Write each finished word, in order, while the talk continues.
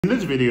In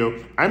this video,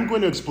 I'm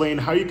going to explain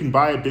how you can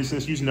buy a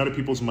business using other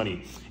people's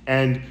money.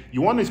 And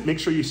you want to make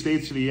sure you stay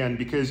to the end,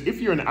 because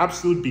if you're an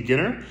absolute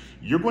beginner,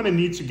 you're going to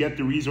need to get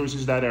the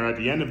resources that are at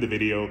the end of the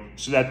video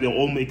so that they'll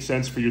all make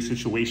sense for your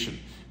situation.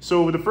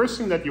 So the first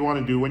thing that you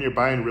want to do when you're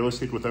buying real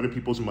estate with other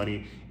people's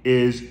money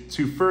is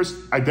to first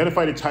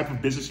identify the type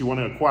of business you want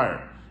to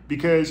acquire,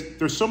 because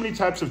there's so many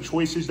types of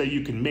choices that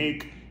you can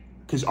make,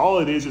 because all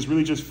it is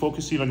really just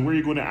focusing on where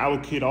you're going to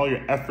allocate all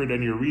your effort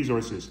and your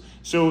resources.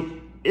 So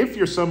if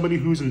you're somebody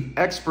who's an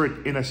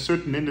expert in a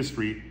certain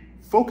industry,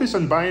 focus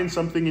on buying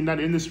something in that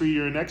industry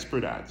you're an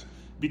expert at.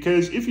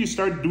 Because if you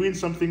start doing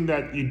something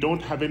that you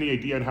don't have any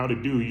idea on how to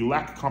do, you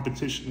lack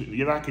competition,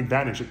 you lack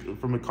advantage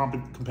from a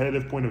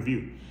competitive point of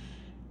view.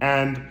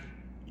 And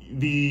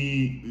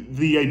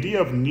the idea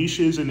of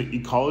niches and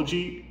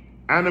ecology,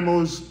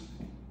 animals,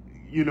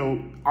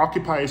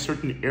 occupy a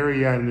certain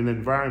area in an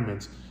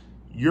environment.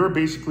 You're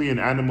basically an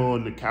animal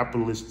in the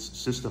capitalist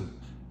system.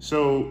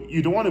 So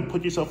you don't want to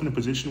put yourself in a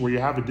position where you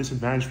have a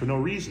disadvantage for no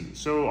reason.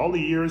 So all the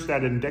years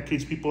that in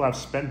decades people have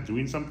spent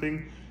doing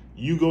something,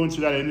 you go into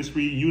that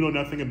industry, you know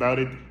nothing about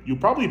it, you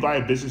probably buy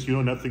a business you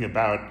know nothing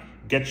about,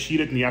 get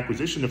cheated in the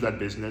acquisition of that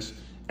business,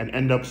 and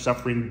end up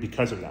suffering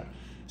because of that.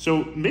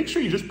 So make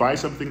sure you just buy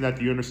something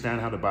that you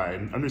understand how to buy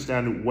and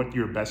understand what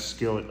your best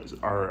skills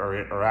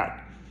are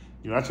at.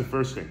 That's the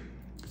first thing.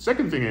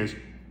 Second thing is,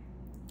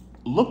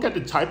 look at the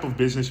type of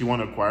business you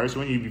want to acquire. So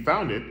when you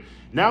found it,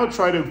 now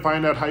try to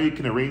find out how you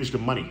can arrange the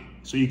money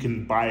so you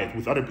can buy it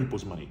with other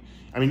people's money.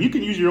 I mean, you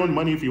can use your own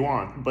money if you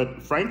want,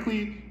 but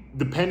frankly,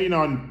 depending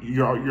on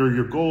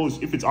your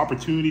goals, if it's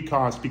opportunity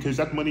cost, because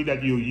that money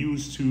that you'll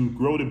use to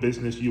grow the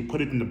business, you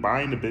put it into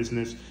buying the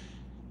business.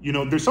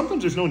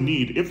 There's no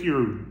need if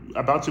you're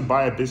about to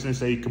buy a business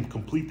that you can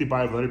completely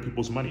buy with other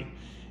people's money.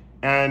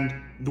 And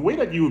the way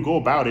that you would go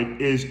about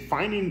it is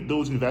finding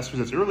those investors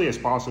as early as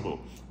possible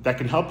that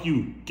can help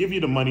you, give you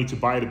the money to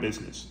buy the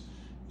business.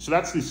 So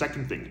that's the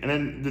second thing. And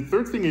then the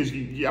third thing is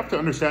you have to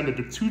understand that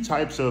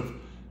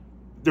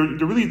there are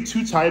really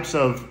two types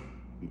of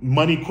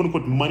money, quote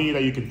unquote, money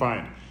that you can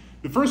find.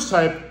 The first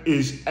type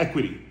is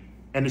equity,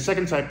 and the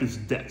second type is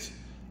debt.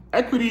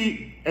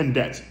 Equity and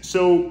debt.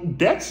 So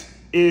debt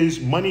is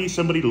money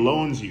somebody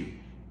loans you.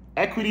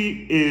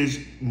 Equity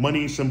is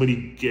money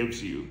somebody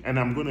gives you, and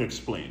I'm going to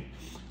explain.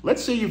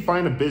 Let's say you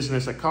find a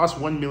business that costs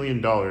 $1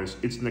 million.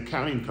 It's an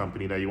accounting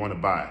company that you want to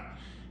buy.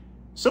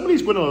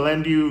 Somebody's going to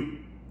lend you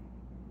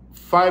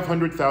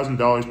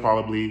 $500,000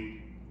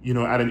 probably,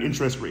 at an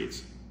interest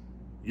rate,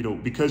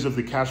 because of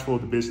the cash flow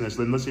of the business.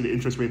 Then let's say the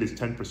interest rate is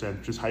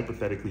 10%, just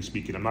hypothetically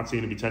speaking. I'm not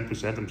saying it'd be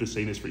 10%, I'm just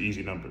saying this for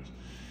easy numbers.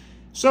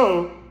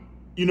 So,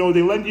 they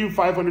lend you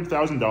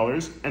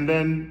 $500,000, and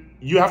then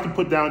you have to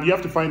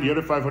find the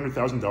other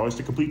 $500,000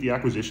 to complete the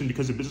acquisition,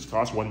 because the business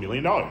costs $1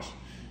 million.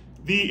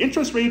 The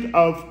interest rate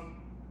of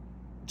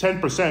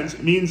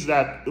 10% means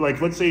that,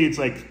 let's say it's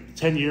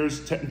 10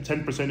 years,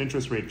 10%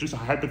 interest rate, just a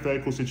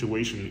hypothetical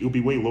situation. It'll be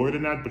way lower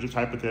than that, but just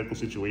hypothetical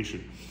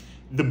situation.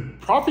 The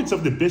profits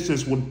of the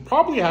business would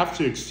probably have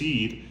to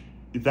exceed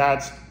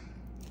that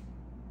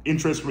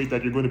interest rate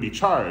that you're going to be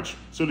charged.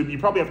 So you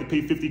probably have to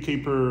pay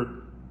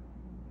 $50K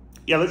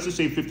let's just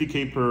say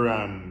 $50K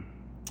per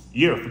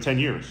year for 10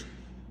 years.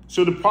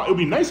 So it would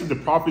be nice if the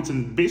profits,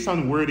 and based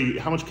on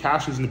how much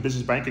cash is in the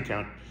business bank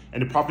account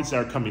and the profits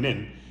that are coming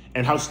in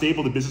and how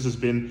stable the business has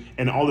been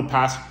and all the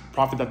past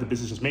profit that the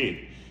business has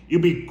made. It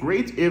would be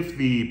great if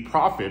the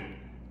profit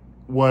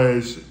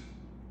was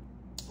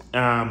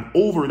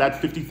over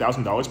that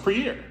 $50,000 per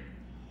year,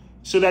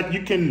 so that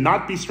you can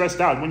not be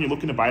stressed out when you're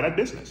looking to buy that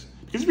business.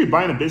 Because if you're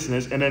buying a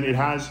business and then it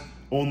has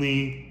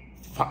only,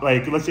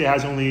 let's say it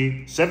has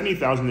only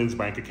 $70,000 in its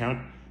bank account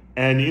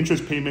and the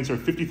interest payments are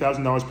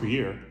 $50,000 per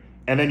year,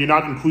 and then you're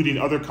not including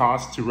other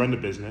costs to run the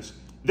business,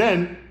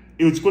 then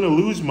it's going to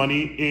lose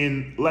money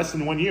in less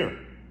than 1 year,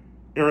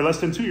 or less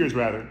than 2 years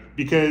rather,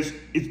 because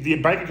the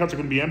bank accounts are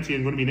going to be empty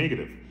and going to be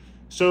negative.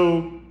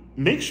 So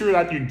make sure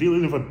that you're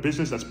dealing with a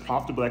business that's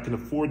profitable, that can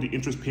afford the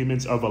interest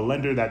payments of a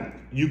lender that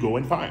you go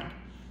and find.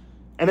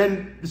 And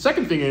then the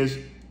second thing is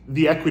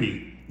the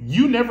equity.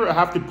 You never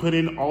have to put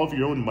in all of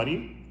your own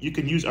money. You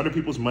can use other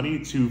people's money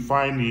to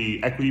find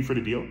the equity for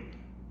the deal,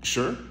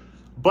 sure.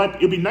 But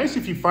it'd be nice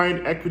if you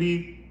find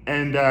equity,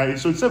 and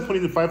so instead of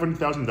putting the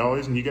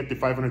 $500,000 and you get the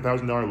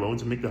 $500,000 loan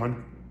to make the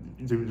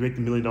 $1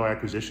 million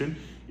acquisition,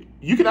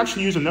 you could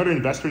actually use another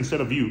investor instead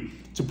of you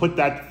to put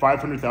that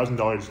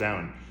 $500,000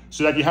 down,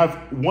 so that you have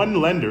one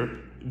lender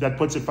that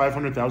puts the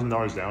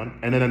 $500,000 down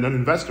and then another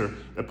investor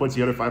that puts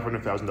the other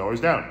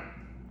 $500,000 down.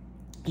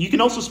 You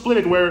can also split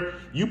it where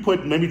you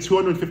put maybe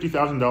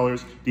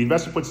 $250,000, the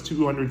investor puts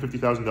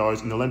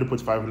 $250,000, and the lender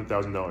puts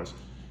 $500,000.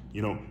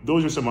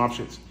 Those are some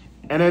options.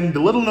 And then the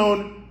little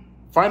known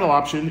final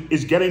option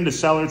is getting the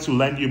seller to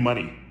lend you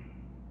money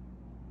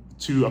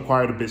to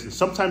acquire the business.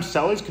 Sometimes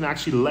sellers can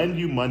actually lend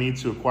you money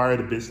to acquire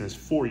the business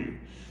for you.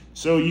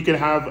 So you can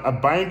have a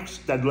bank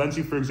that lends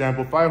you, for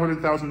example,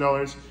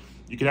 $500,000.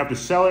 You can have the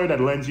seller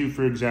that lends you,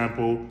 for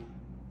example,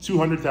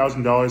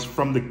 $200,000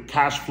 from the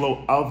cash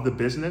flow of the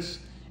business.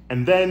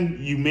 And then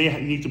you may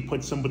need to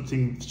put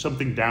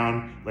something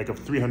down, like of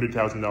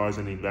 $300,000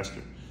 in the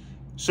investor.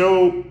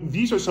 So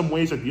these are some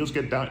ways that deals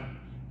get done.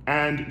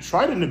 And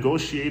try to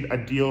negotiate a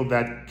deal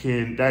that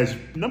is,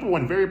 number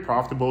one, very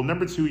profitable,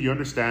 number two, you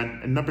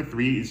understand, and number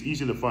three, is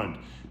easy to fund.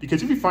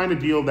 Because if you find a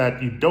deal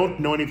that you don't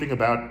know anything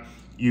about,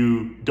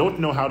 you don't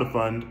know how to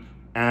fund,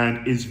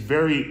 and is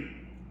very,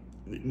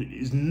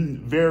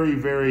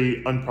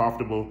 very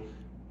unprofitable,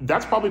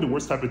 that's probably the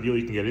worst type of deal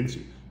you can get into.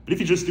 But if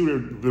you just do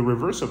the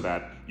reverse of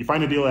that, you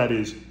find a deal that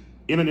is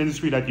in an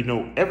industry that you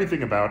know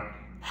everything about,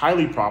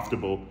 highly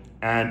profitable,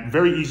 and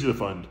very easy to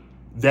fund,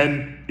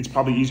 then it's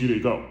probably easier to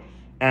go.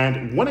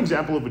 And one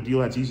example of a deal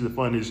that's easy to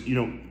fund is,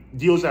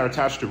 deals that are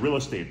attached to real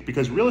estate,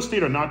 because real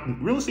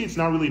estate's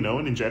not really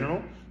known in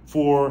general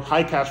for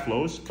high cash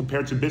flows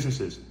compared to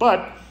businesses.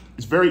 But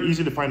it's very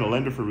easy to find a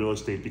lender for real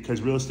estate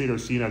because real estate are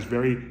seen as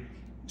very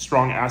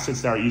strong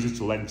assets that are easy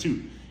to lend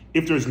to.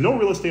 If there's no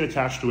real estate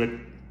attached to it,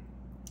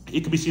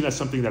 it could be seen as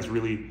something that's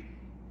really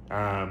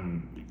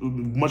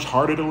much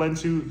harder to lend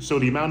to. So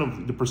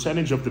the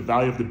percentage of the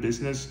value of the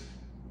business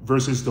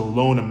versus the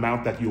loan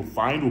amount that you'll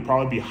find will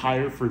probably be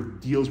higher for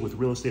deals with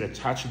real estate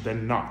attached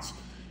than not.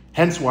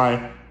 Hence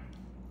why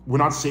we're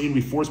not saying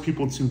we force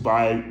people to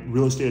buy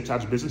real estate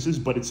attached businesses,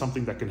 but it's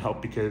something that can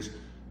help because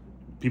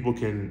people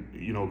can,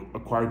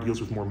 acquire deals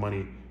with more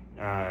money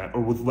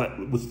or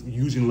with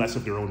using less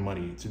of their own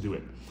money to do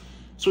it.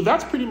 So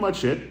that's pretty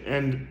much it.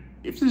 And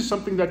if this is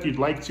something that you'd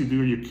like to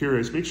do or you're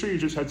curious, make sure you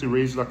just head to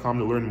Raise.com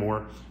to learn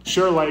more.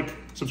 Share, like,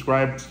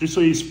 subscribe, just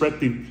so you spread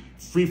the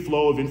free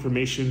flow of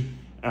information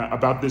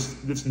about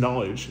this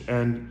knowledge.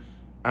 And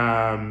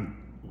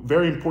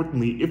very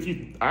importantly, if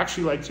you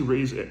actually like to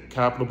raise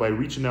capital by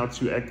reaching out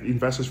to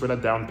investors for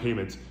that down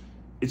payment,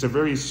 it's a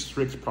very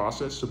strict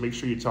process, so make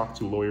sure you talk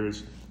to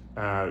lawyers.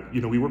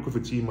 We work with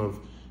a team of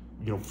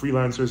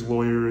freelancers,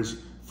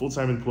 lawyers,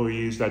 full-time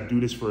employees that do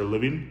this for a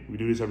living. We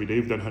do this every day.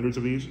 We've done hundreds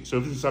of these. So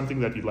if this is something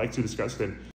that you'd like to discuss, then